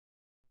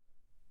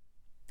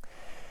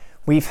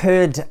We've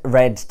heard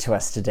read to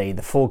us today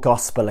the four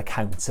gospel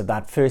accounts of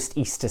that first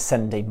Easter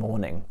Sunday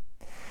morning.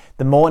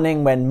 The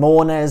morning when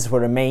mourners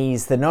were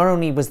amazed that not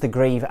only was the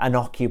grave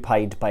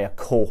unoccupied by a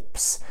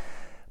corpse,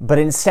 but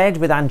instead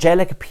with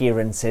angelic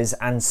appearances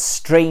and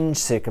strange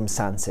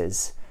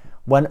circumstances,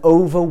 one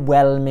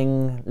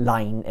overwhelming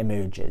line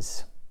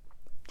emerges: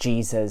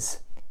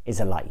 Jesus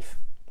is alive.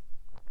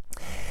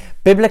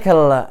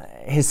 Biblical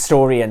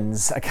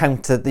historians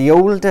account that the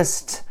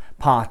oldest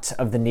part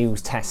of the New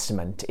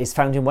Testament is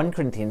found in 1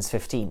 Corinthians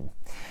 15.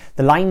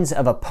 The lines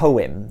of a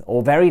poem,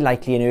 or very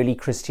likely an early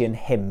Christian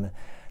hymn,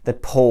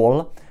 that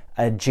Paul,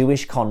 a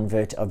Jewish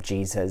convert of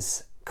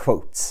Jesus,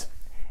 quotes.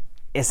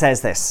 It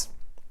says this: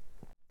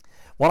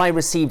 "What I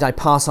received I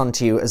pass on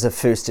to you as of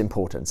first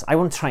importance." I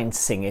won't try and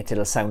sing it,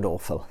 it'll sound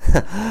awful.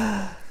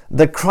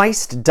 "That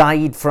Christ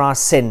died for our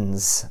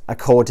sins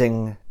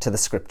according to the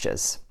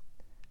scriptures,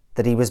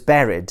 that he was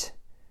buried,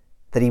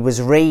 that he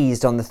was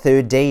raised on the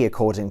third day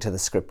according to the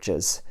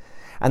scriptures,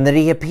 and that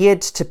he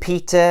appeared to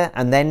Peter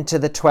and then to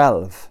the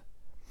 12.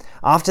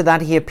 After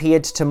that he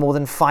appeared to more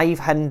than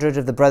 500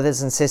 of the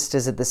brothers and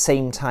sisters at the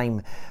same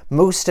time,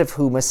 most of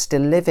whom are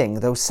still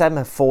living, though some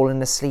have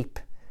fallen asleep.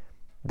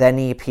 Then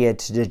he appeared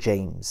to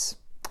James."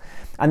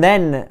 And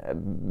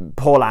then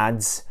Paul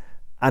adds,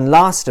 "And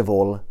last of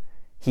all,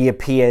 he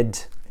appeared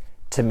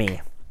to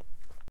me."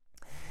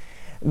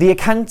 The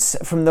accounts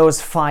from those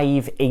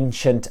 5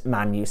 ancient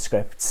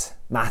manuscripts,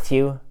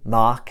 Matthew,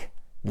 Mark,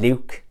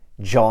 Luke,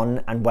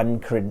 John, and 1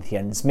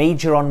 Corinthians,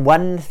 major on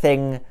one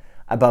thing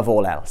above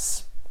all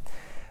else.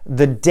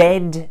 The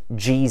dead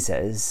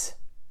Jesus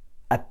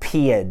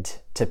appeared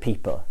to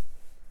people.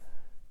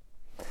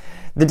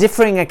 The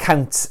differing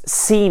accounts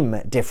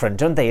seem different,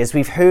 don't they? As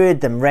we've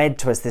heard them read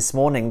to us this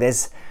morning,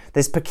 there's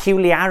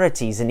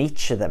peculiarities in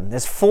each of them.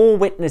 There's 4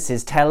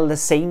 witnesses tell the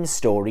same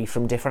story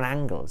from different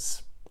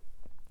angles.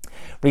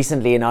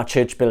 Recently in our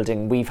church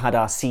building, we've had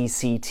our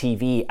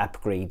CCTV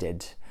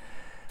upgraded.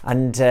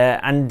 And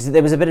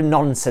there was a bit of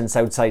nonsense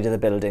outside of the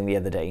building the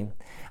other day.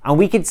 And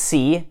we could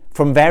see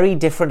from very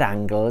different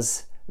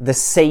angles the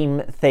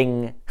same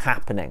thing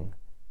happening.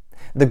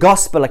 The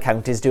gospel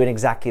account is doing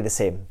exactly the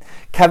same,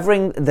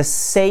 covering the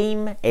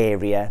same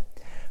area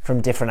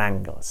from different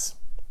angles.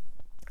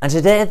 And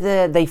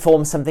today they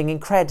form something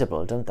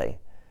incredible, don't they?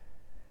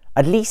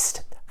 At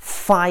least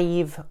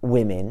 5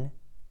 women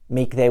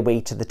make their way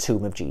to the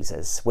tomb of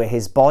Jesus, where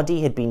his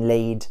body had been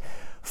laid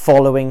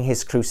following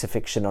his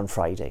crucifixion on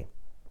Friday.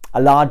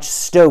 A large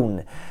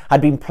stone had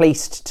been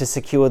placed to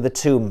secure the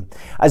tomb,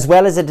 as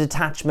well as a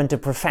detachment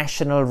of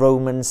professional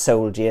Roman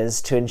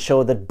soldiers to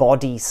ensure that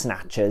body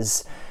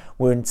snatchers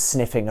weren't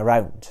sniffing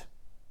around.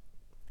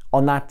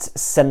 On that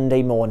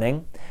Sunday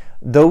morning,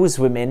 those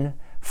women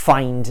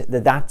find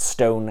that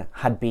stone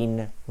had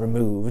been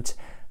removed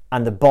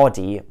and the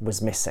body was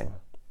missing.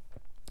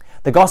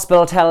 The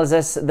Gospel tells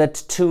us that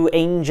 2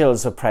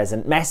 angels were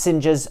present,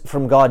 messengers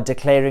from God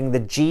declaring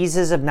that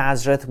Jesus of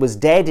Nazareth was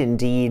dead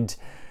indeed,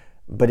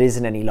 but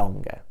isn't any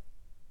longer.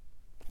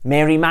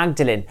 Mary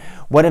Magdalene,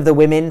 one of the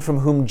women from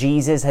whom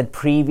Jesus had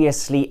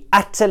previously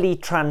utterly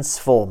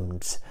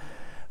transformed,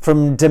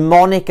 from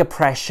demonic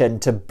oppression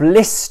to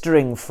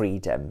blistering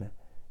freedom,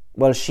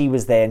 well, she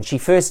was there, and she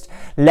first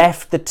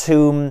left the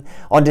tomb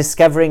on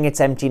discovering its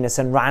emptiness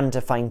and ran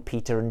to find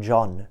Peter and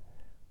John.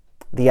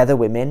 The other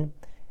women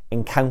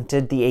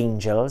encountered the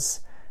angels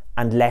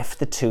and left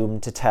the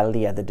tomb to tell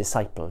the other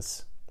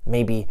disciples.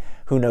 Maybe,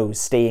 who knows,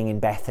 staying in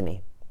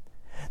Bethany.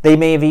 They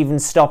may have even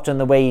stopped on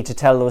the way to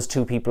tell those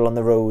 2 people on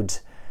the road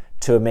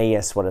to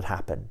Emmaus what had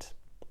happened.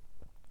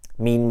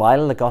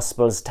 Meanwhile, the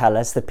Gospels tell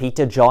us that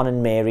Peter, John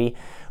and Mary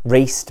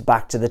raced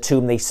back to the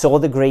tomb. They saw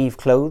the grave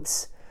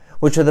clothes,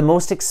 which were the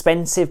most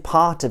expensive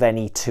part of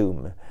any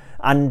tomb.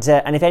 And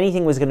if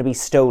anything was going to be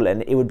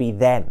stolen, it would be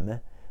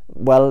them.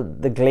 Well,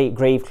 the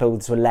grave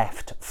clothes were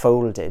left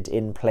folded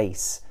in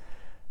place.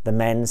 The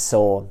men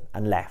saw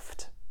and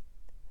left.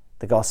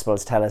 The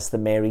Gospels tell us that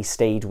Mary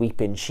stayed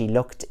weeping. She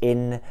looked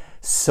in,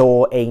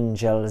 saw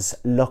angels,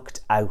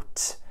 looked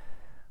out,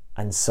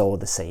 and saw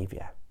the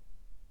Saviour.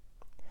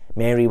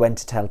 Mary went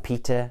to tell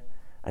Peter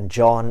and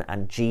John,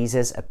 and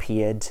Jesus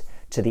appeared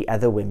to the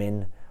other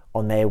women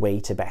on their way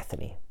to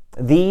Bethany.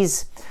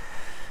 These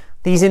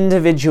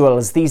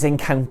individuals, these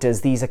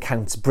encounters, these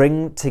accounts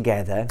bring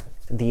together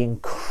the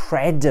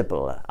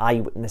incredible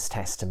eyewitness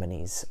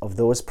testimonies of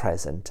those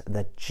present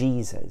that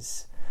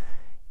Jesus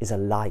is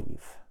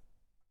alive.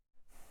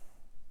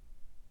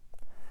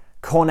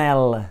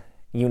 Cornell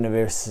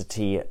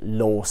University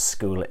Law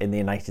School in the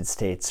United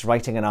States,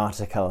 writing an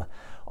article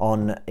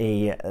on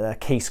a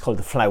case called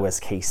the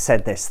Flowers case,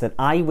 said this: that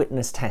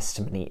eyewitness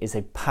testimony is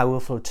a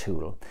powerful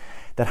tool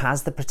that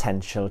has the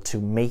potential to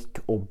make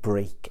or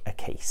break a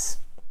case.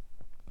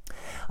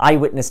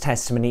 Eyewitness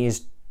testimony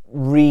is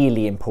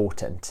really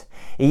important.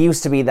 It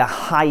used to be the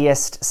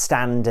highest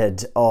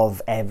standard of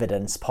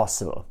evidence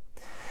possible.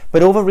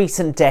 But over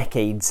recent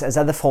decades, as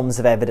other forms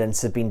of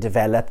evidence have been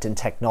developed and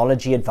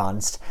technology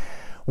advanced,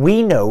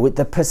 we know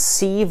that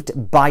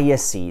perceived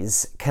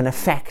biases can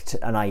affect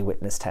an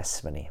eyewitness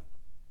testimony.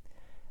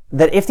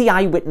 that if the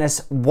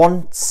eyewitness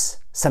wants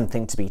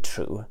something to be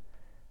true,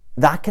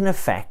 that can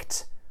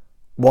affect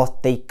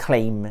what they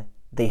claim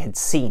they had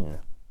seen.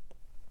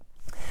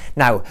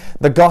 Now,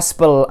 the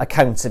Gospel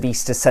accounts of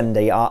Easter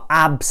Sunday are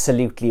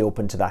absolutely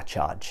open to that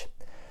charge,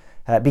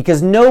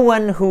 because no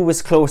one who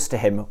was close to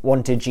him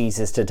wanted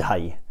Jesus to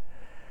die.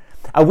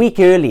 A week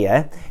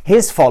earlier,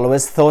 his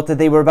followers thought that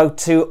they were about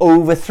to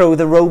overthrow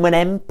the Roman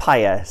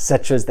Empire,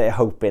 such was their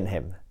hope in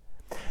him.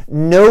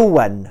 No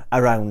one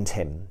around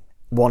him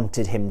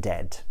wanted him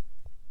dead.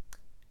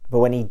 But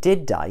when he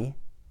did die,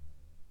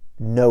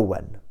 no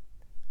one,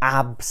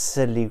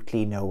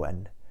 absolutely no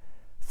one,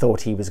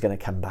 thought he was going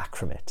to come back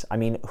from it. I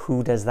mean,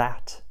 who does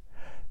that?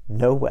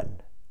 No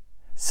one.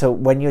 So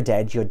when you're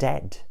dead, you're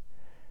dead.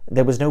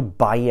 There was no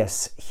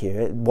bias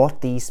here.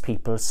 What these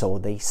people saw,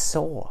 they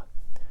saw.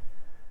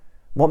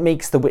 What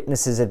makes the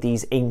witnesses of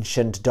these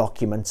ancient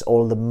documents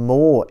all the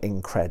more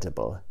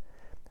incredible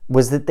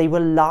was that they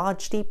were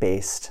largely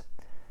based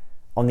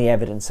on the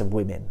evidence of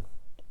women.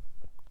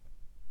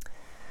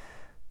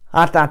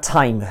 At that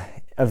time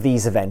of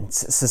these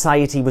events,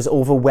 society was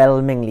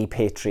overwhelmingly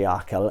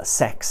patriarchal,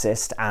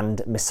 sexist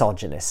and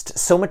misogynist,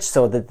 so much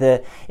so that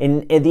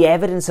the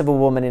evidence of a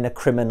woman in a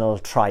criminal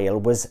trial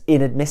was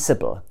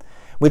inadmissible,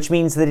 which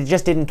means that it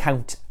just didn't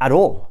count at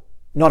all.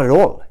 Not at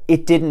all.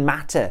 It didn't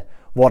matter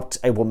what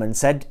a woman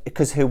said,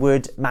 because her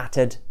word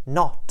mattered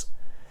not.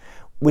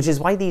 Which is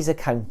why these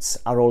accounts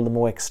are all the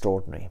more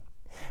extraordinary,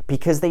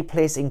 because they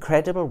place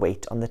incredible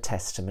weight on the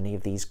testimony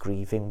of these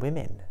grieving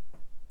women.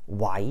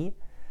 Why?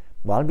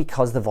 Well,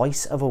 because the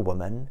voice of a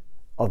woman,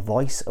 or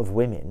voice of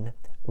women,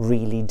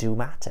 really do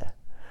matter.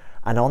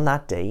 And on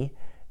that day,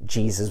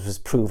 Jesus was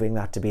proving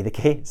that to be the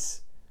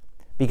case.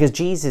 Because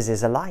Jesus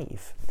is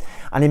alive.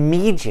 And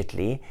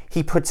immediately,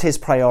 he puts his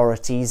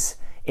priorities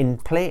in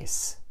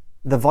place.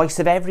 The voice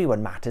of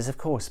everyone matters, of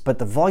course, but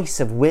the voice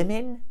of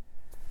women,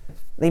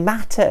 they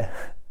matter.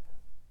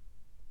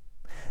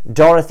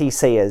 Dorothy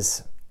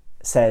Sayers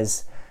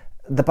says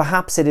that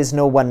perhaps it is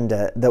no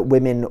wonder that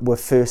women were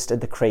first at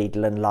the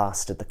cradle and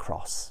last at the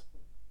cross.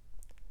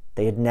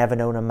 They had never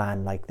known a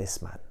man like this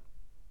man.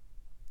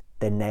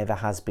 There never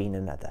has been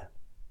another.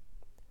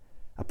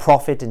 A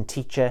prophet and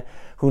teacher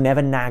who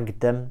never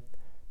nagged them,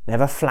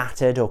 never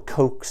flattered or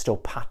coaxed or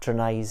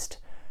patronised,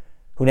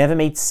 who never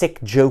made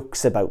sick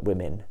jokes about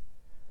women,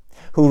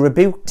 who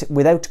rebuked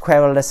without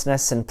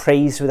querulousness and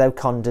praised without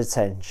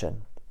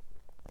condescension,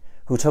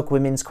 who took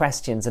women's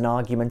questions and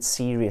arguments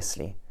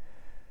seriously,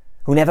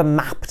 who never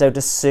mapped out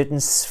a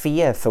certain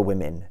sphere for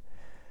women,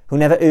 who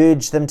never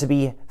urged them to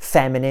be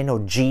feminine or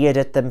jeered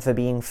at them for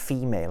being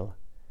female,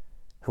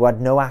 who had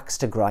no axe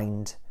to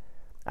grind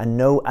and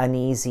no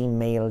uneasy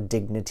male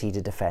dignity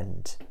to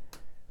defend,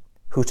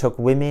 who took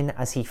women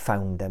as he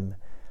found them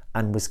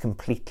and was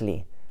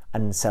completely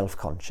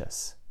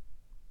unself-conscious.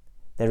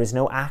 There is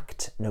no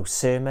act, no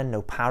sermon,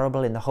 no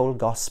parable in the whole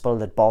gospel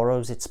that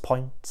borrows its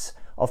points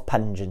of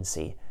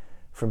pungency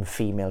from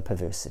female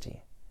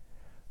perversity.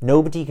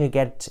 Nobody could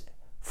get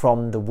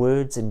from the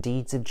words and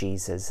deeds of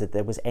Jesus that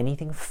there was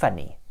anything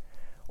funny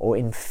or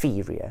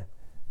inferior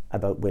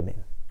about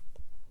women.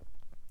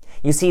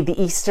 You see,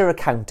 the Easter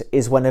account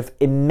is one of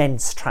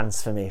immense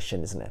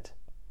transformation, isn't it?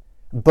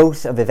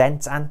 Both of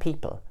events and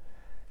people.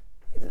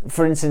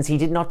 For instance, he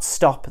did not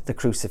stop the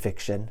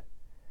crucifixion.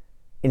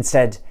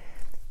 Instead,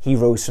 he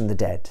rose from the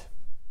dead.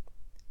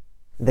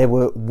 There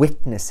were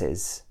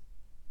witnesses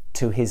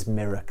to his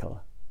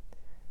miracle.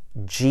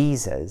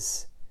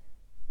 Jesus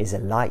is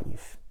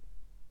alive.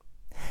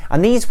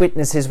 And these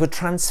witnesses were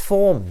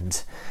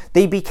transformed.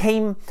 They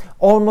became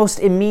almost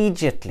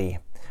immediately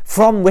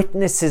from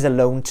witnesses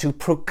alone to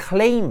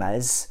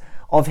proclaimers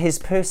of his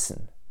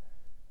person.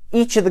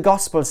 Each of the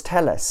Gospels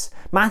tell us.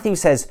 Matthew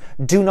says,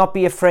 "Do not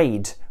be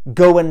afraid,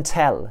 go and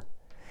tell."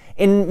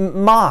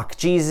 In Mark,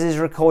 Jesus is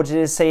recorded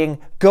as saying,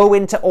 "Go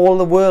into all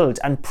the world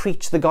and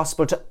preach the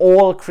gospel to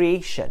all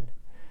creation."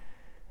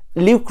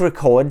 Luke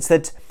records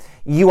that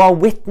you are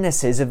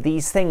witnesses of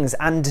these things,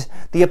 and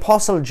the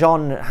Apostle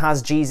John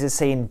has Jesus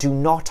saying, "Do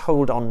not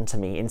hold on to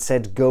me,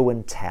 instead go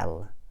and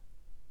tell."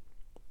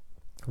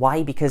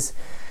 Why? Because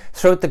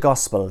throughout the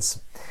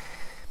Gospels,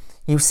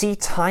 you see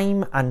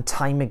time and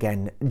time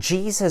again,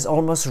 Jesus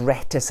almost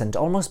reticent,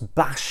 almost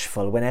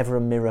bashful whenever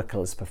a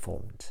miracle is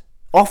performed.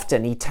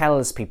 Often he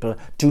tells people,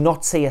 "Do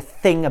not say a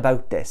thing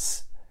about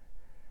this."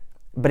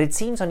 But it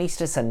seems on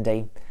Easter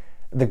Sunday,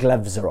 the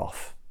gloves are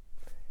off.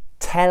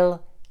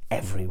 Tell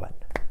everyone.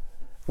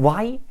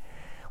 Why?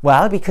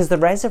 Well, because the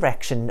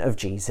resurrection of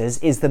Jesus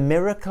is the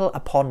miracle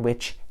upon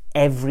which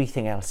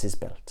everything else is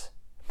built.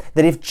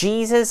 That if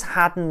Jesus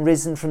hadn't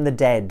risen from the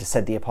dead,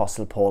 said the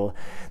Apostle Paul,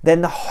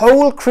 then the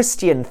whole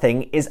Christian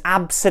thing is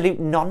absolute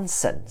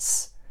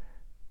nonsense,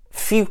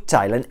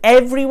 futile, and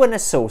everyone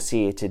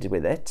associated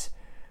with it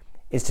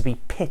is to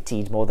be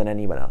pitied more than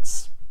anyone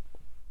else.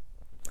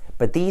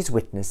 But these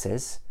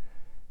witnesses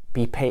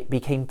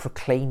became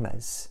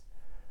proclaimers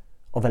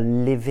of a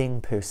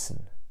living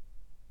person,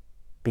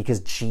 because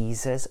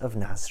Jesus of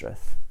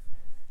Nazareth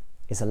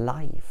is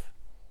alive.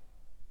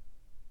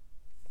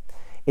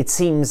 It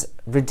seems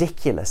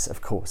ridiculous,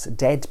 of course.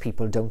 Dead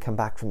people don't come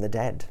back from the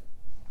dead.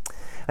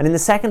 And in the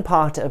second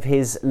part of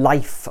his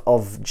life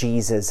of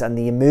Jesus and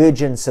the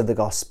emergence of the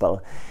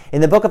gospel,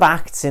 in the book of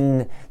Acts,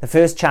 in the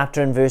first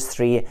chapter in verse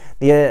 3,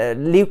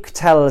 Luke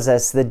tells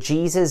us that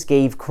Jesus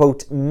gave,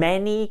 quote,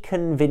 many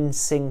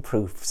convincing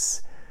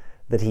proofs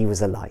that he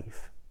was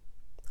alive.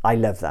 I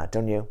love that,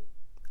 don't you?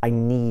 I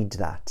need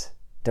that,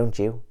 don't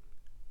you?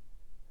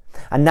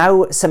 And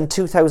now, some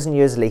 2,000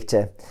 years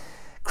later,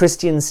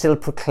 Christians still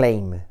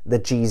proclaim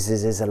that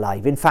Jesus is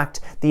alive. In fact,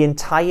 the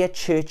entire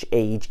church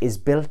age is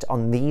built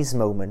on these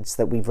moments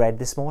that we've read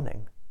this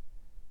morning.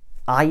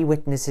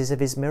 Eyewitnesses of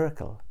his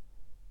miracle,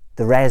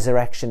 the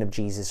resurrection of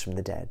Jesus from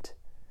the dead,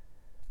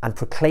 and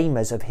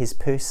proclaimers of his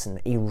person,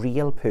 a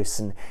real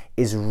person,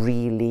 is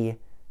really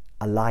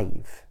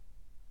alive.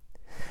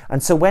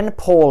 And so when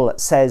Paul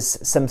says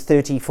some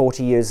 30,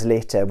 40 years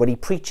later, when he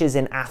preaches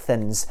in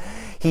Athens,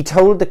 he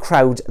told the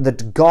crowd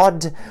that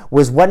God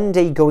was one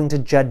day going to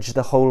judge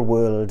the whole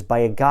world by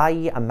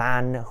a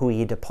man who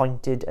he had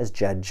appointed as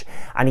judge,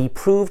 and he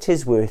proved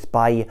his worth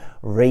by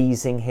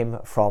raising him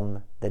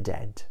from the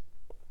dead.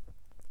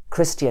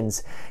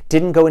 Christians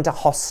didn't go into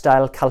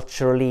hostile,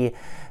 culturally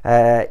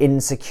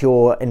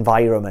insecure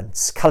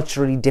environments,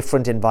 culturally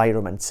different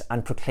environments,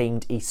 and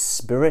proclaimed a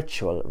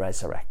spiritual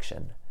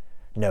resurrection.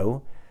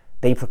 No,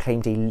 they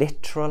proclaimed a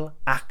literal,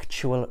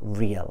 actual,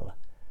 real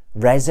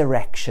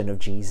resurrection of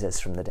Jesus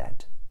from the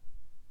dead.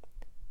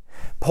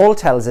 Paul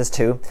tells us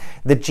too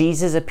that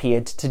Jesus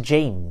appeared to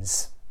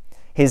James,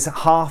 his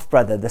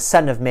half-brother, the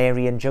son of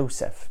Mary and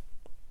Joseph,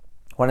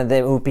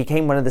 who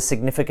became one of the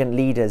significant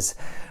leaders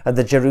of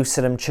the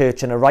Jerusalem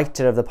church and a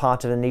writer of the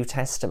part of the New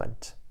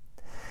Testament.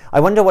 I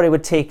wonder what it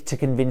would take to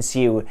convince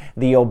you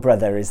that your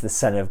brother is the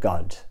Son of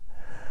God.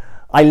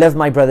 I love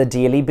my brother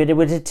dearly, but it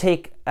would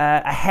take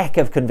a heck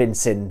of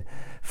convincing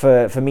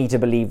for me to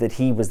believe that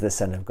he was the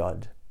Son of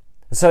God.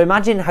 So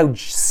imagine how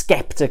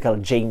skeptical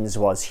James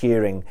was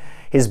hearing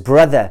his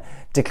brother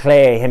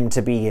declare him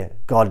to be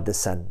God the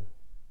Son.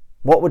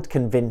 What would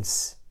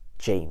convince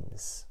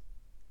James?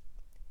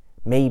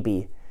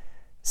 Maybe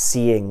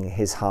seeing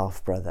his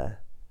half-brother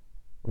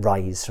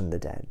rise from the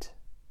dead.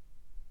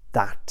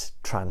 That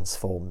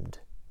transformed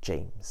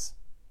James.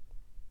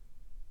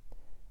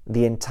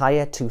 The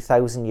entire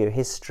 2,000-year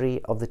history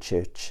of the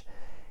church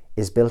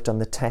is built on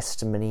the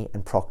testimony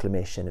and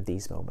proclamation of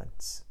these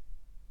moments.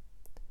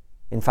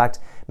 In fact,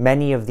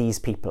 many of these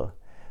people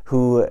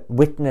who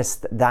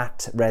witnessed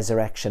that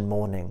resurrection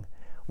morning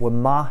were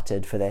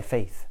martyred for their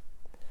faith.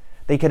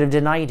 They could have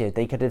denied it.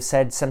 They could have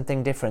said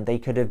something different. They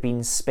could have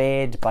been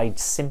spared by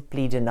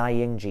simply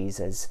denying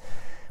Jesus,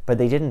 but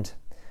they didn't.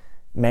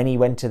 Many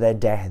went to their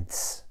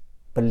deaths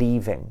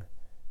believing,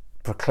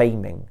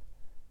 proclaiming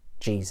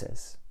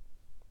Jesus.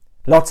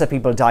 Lots of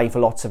people die for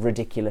lots of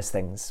ridiculous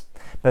things,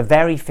 but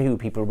very few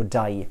people would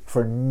die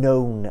for a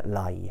known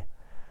lie.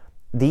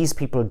 These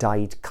people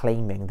died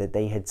claiming that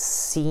they had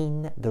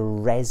seen the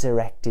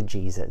resurrected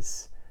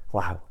Jesus.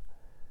 Wow.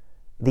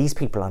 These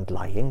people aren't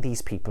lying.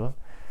 These people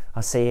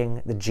are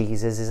saying that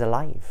Jesus is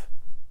alive.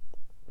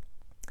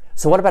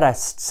 So what about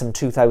us some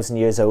 2,000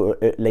 years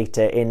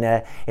later in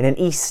an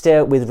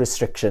Easter with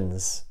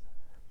restrictions?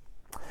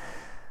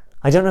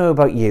 I don't know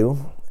about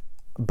you,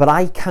 but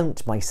I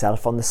count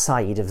myself on the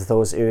side of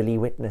those early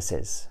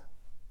witnesses.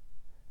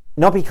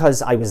 Not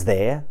because I was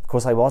there, of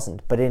course I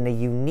wasn't, but in a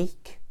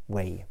unique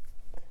way,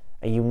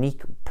 a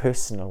unique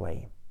personal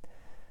way.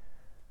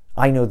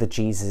 I know that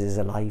Jesus is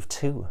alive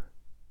too.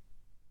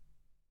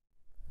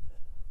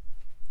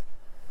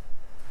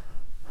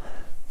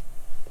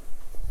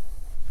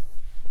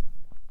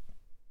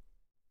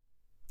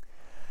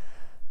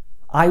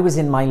 I was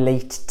in my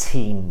late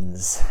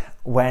teens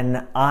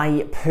when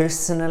I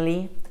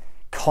personally,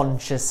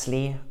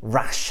 consciously,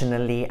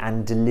 rationally,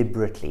 and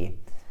deliberately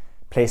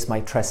placed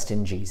my trust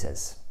in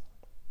Jesus.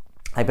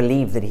 I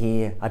believed that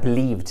he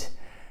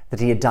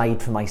had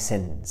died for my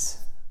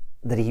sins,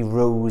 that he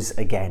rose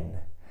again,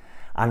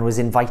 and was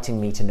inviting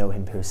me to know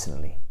him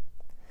personally.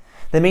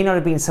 There may not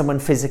have been someone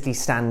physically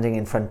standing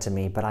in front of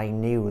me, but I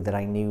knew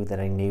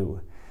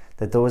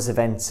that those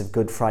events of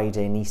Good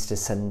Friday and Easter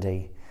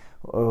Sunday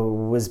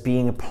was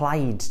being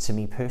applied to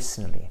me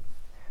personally.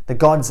 That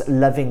God's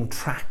loving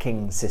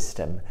tracking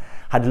system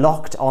had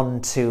locked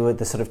onto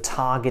the sort of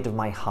target of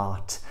my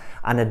heart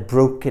and had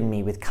broken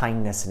me with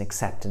kindness and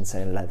acceptance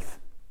and love.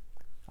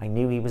 I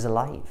knew he was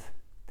alive.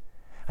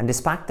 And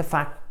despite the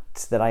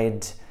fact that I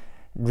had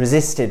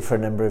resisted for a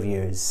number of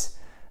years,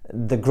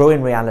 the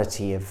growing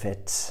reality of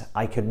it,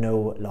 I could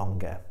no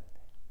longer.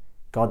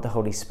 God the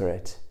Holy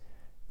Spirit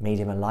made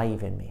him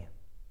alive in me.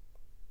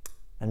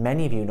 And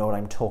many of you know what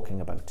I'm talking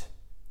about.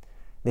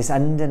 This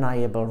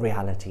undeniable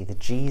reality that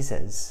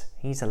Jesus,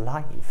 he's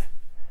alive.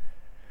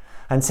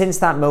 And since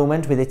that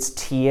moment, with its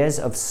tears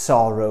of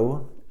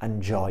sorrow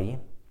and joy,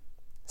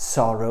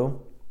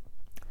 sorrow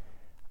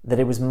that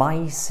it was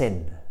my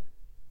sin,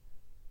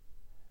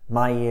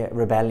 my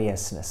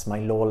rebelliousness, my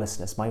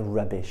lawlessness, my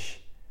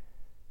rubbish,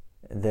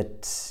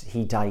 that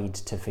he died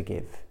to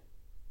forgive.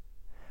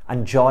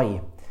 And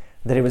joy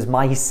that it was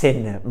my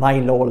sin, my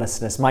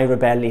lawlessness, my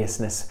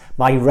rebelliousness,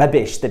 my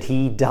rubbish that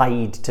he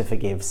died to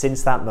forgive.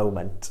 Since that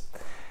moment,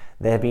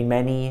 there have been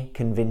many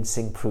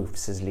convincing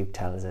proofs, as Luke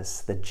tells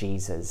us, that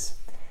Jesus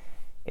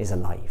is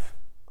alive.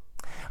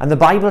 And the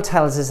Bible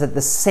tells us that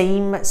the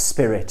same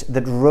Spirit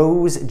that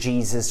rose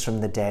Jesus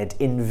from the dead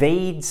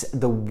invades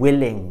the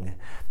willing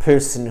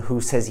person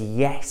who says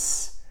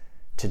yes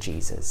to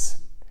Jesus.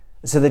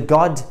 So that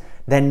God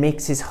then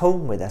makes his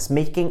home with us,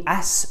 making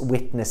us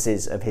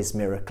witnesses of his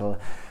miracle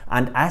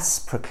and us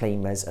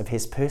proclaimers of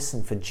his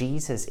person, for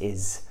Jesus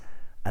is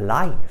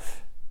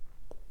alive.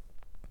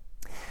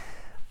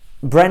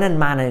 Brennan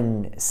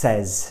Manning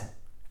says,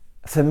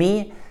 "For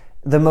me,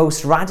 the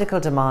most radical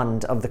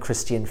demand of the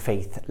Christian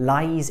faith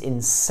lies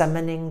in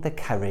summoning the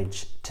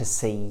courage to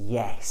say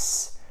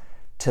yes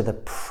to the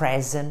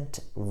present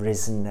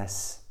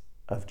risenness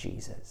of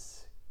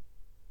Jesus."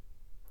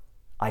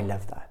 I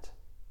love that.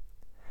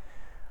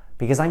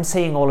 Because I'm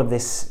saying all of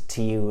this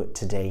to you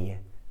today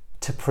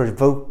to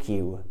provoke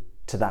you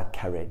to that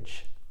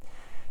courage,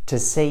 to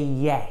say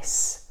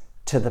yes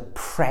to the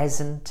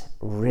present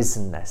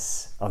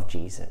risenness of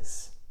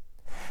Jesus.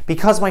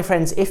 Because, my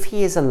friends, if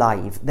he is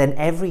alive, then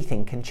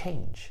everything can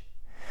change.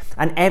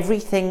 And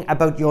everything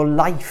about your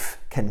life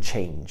can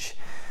change.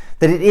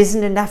 That it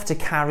isn't enough to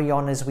carry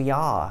on as we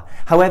are,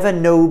 however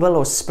noble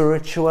or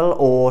spiritual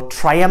or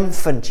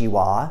triumphant you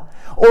are,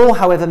 or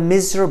however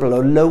miserable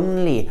or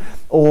lonely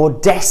or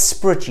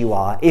desperate you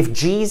are. If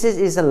Jesus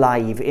is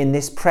alive in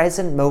this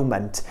present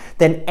moment,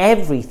 then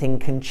everything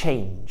can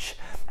change.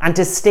 And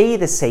to stay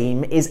the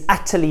same is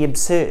utterly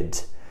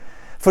absurd.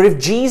 For if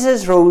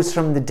Jesus rose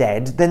from the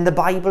dead, then the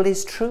Bible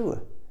is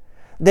true.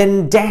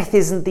 Then death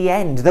isn't the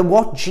end. That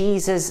what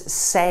Jesus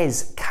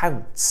says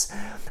counts.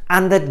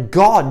 And that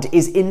God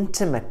is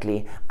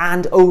intimately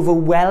and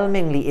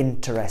overwhelmingly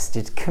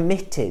interested,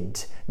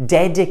 committed,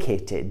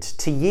 dedicated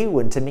to you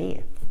and to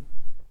me.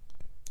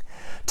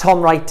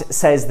 Tom Wright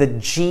says that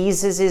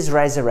Jesus'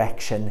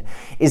 resurrection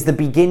is the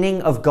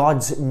beginning of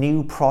God's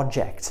new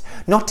project,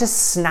 not to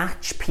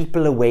snatch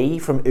people away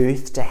from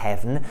earth to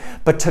heaven,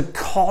 but to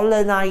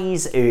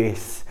colonize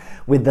earth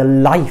with the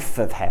life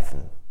of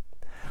heaven.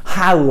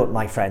 How,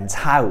 my friends,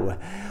 how?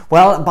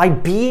 Well, by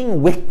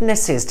being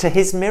witnesses to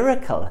his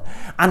miracle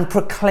and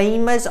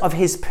proclaimers of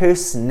his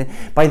person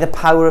by the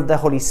power of the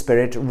Holy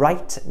Spirit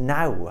right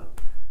now.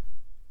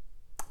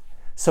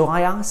 So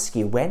I ask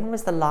you, when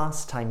was the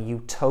last time you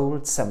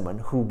told someone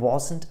who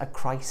wasn't a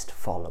Christ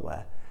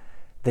follower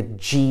that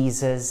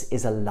Jesus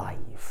is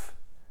alive?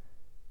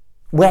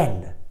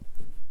 When?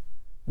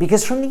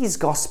 Because from these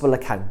gospel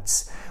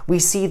accounts, we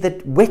see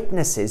that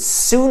witnesses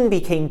soon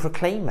became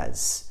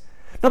proclaimers.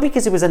 Not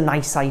because it was a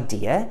nice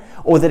idea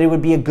or that it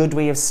would be a good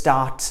way of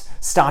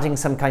starting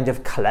some kind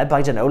of club,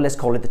 I don't know, let's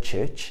call it the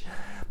church,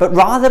 but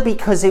rather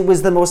because it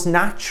was the most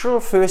natural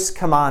first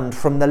command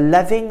from the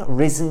loving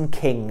risen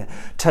King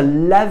to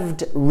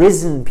loved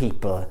risen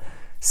people.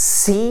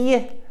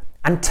 See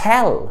and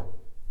tell.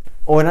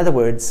 Or in other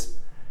words,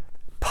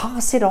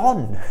 pass it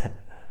on.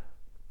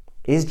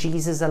 Is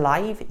Jesus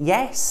alive?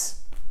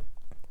 Yes.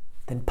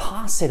 Then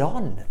pass it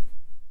on.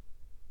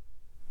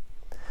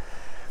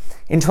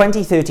 In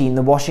 2013,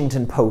 the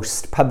Washington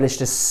Post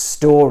published a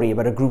story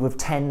about a group of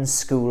 10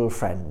 school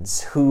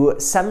friends who,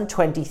 some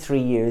 23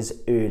 years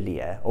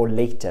earlier, or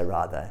later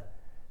rather,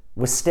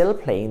 were still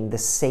playing the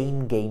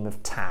same game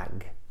of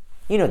tag.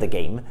 You know the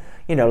game,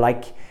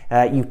 like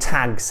you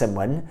tag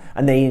someone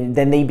and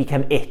then they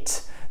become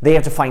it. They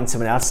have to find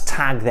someone else,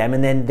 tag them,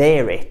 and then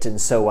they're it, and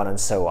so on and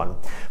so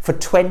on. For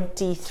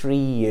 23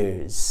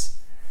 years,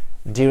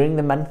 during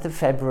the month of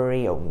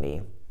February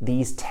only,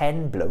 these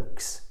 10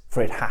 blokes,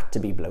 for it had to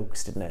be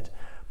blokes, didn't it,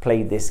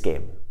 played this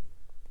game.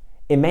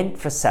 It meant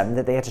for some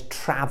that they had to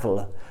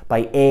travel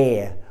by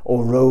air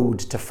or road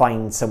to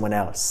find someone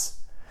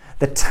else.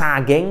 The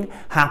tagging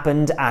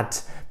happened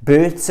at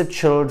births of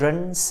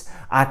children's,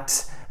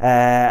 at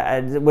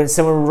when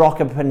someone would rock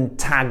up and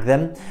tag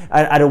them,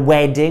 at a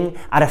wedding,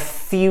 at a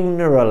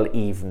funeral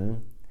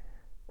even,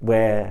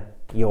 where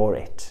you're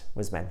it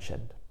was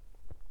mentioned.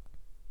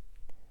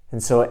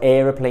 And so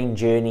aeroplane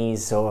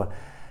journeys or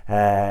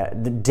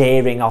the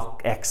daring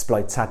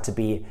exploits had to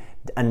be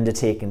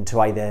undertaken to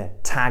either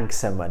tag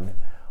someone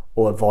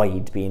or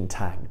avoid being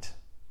tagged.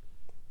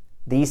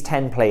 These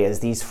 10 players,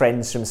 these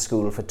friends from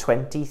school for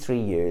 23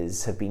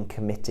 years have been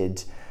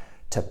committed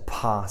to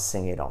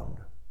passing it on.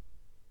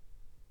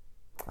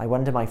 I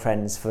wonder, my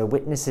friends, for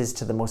witnesses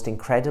to the most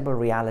incredible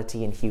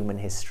reality in human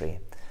history,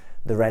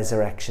 the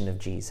resurrection of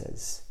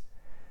Jesus,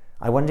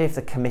 I wonder if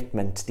the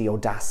commitment, the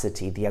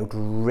audacity, the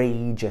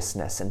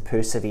outrageousness and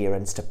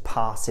perseverance to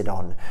pass it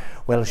on,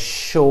 well,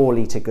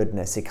 surely to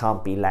goodness it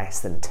can't be less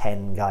than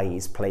 10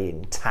 guys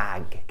playing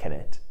tag, can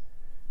it?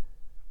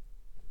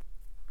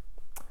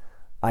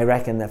 I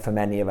reckon that for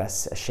many of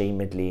us,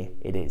 ashamedly,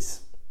 it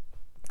is.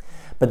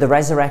 But the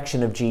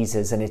resurrection of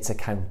Jesus and its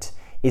account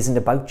isn't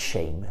about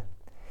shame.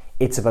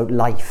 It's about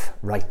life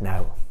right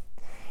now.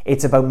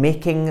 It's about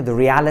making the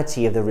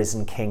reality of the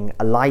risen King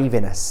alive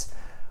in us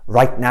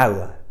right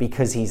now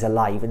because he's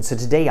alive. And so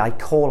today I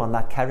call on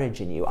that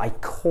courage in you. I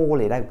call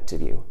it out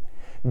of you.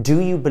 Do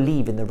you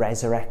believe in the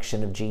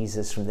resurrection of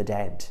Jesus from the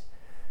dead?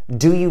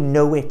 Do you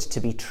know it to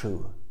be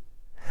true?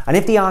 And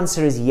if the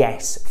answer is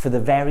yes for the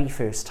very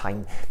first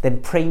time,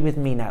 then pray with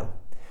me now.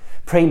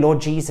 Pray,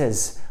 Lord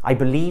Jesus, I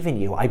believe in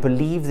you. I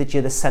believe that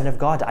you're the Son of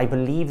God. I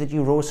believe that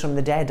you rose from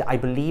the dead. I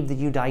believe that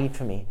you died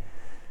for me.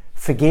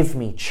 Forgive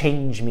me,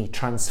 change me,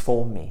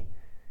 transform me,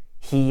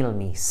 heal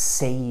me,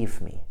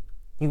 save me.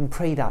 You can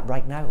pray that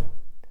right now.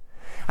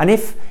 And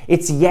if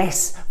it's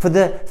yes for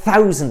the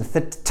 1,000th,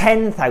 the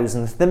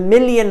 10,000th, the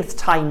millionth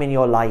time in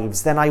your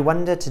lives, then I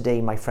wonder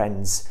today, my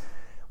friends,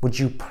 would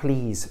you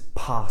please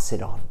pass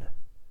it on?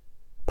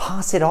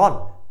 Pass it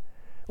on.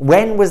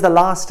 When was the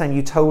last time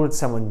you told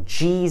someone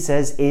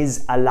Jesus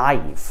is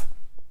alive?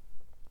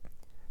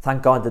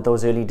 Thank God that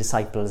those early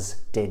disciples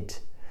did,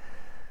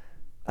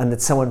 and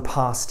that someone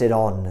passed it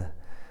on.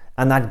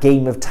 And that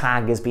game of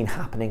tag has been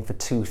happening for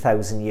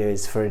 2,000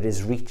 years, for it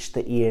has reached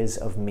the ears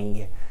of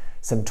me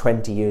some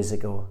 20 years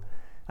ago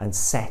and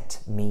set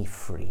me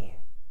free,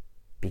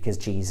 because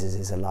Jesus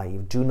is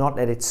alive. Do not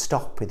let it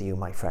stop with you,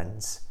 my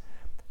friends.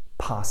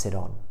 Pass it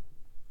on.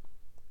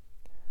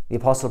 The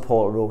Apostle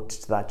Paul wrote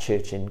to that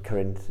church in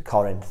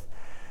Corinth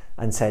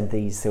and said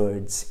these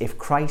words, if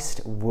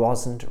Christ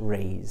wasn't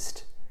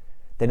raised,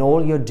 then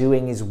all you're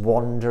doing is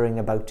wandering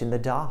about in the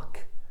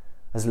dark,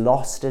 as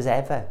lost as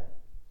ever.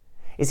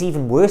 It's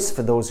even worse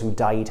for those who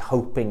died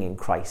hoping in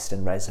Christ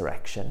and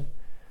resurrection,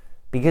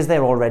 because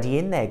they're already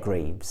in their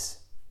graves.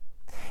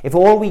 If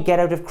all we get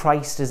out of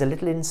Christ is a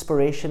little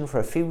inspiration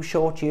for a few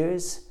short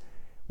years,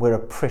 we're a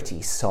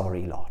pretty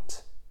sorry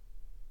lot.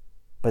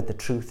 But the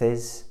truth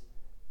is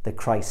that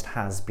Christ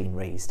has been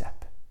raised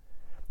up,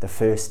 the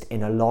first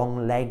in a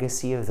long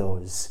legacy of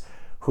those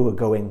who are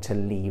going to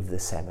leave the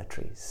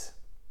cemeteries.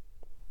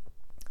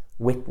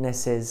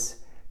 Witnesses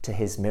to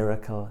his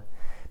miracle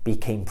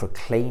became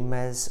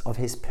proclaimers of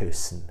his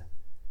person.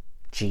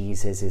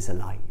 Jesus is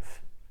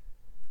alive.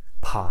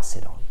 Pass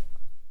it on.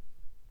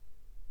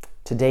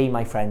 Today,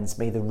 my friends,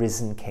 may the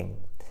risen King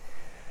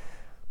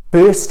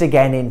burst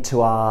again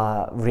into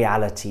our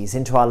realities,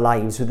 into our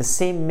lives, with the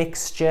same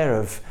mixture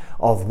of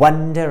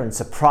wonder and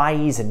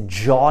surprise and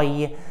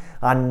joy,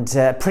 and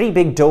a pretty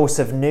big dose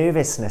of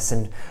nervousness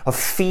and of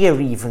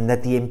fear even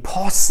that the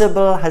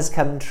impossible has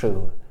come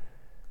true.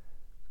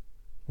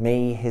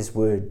 May his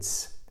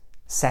words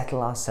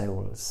settle our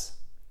souls,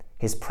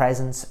 his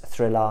presence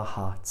thrill our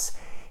hearts,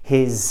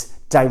 his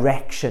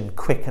direction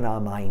quicken our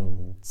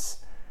minds,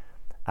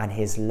 and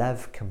his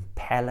love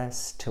compel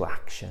us to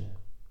action,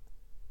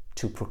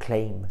 to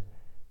proclaim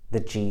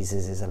that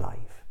Jesus is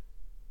alive.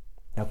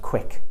 Now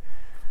quick,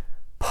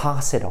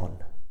 pass it on.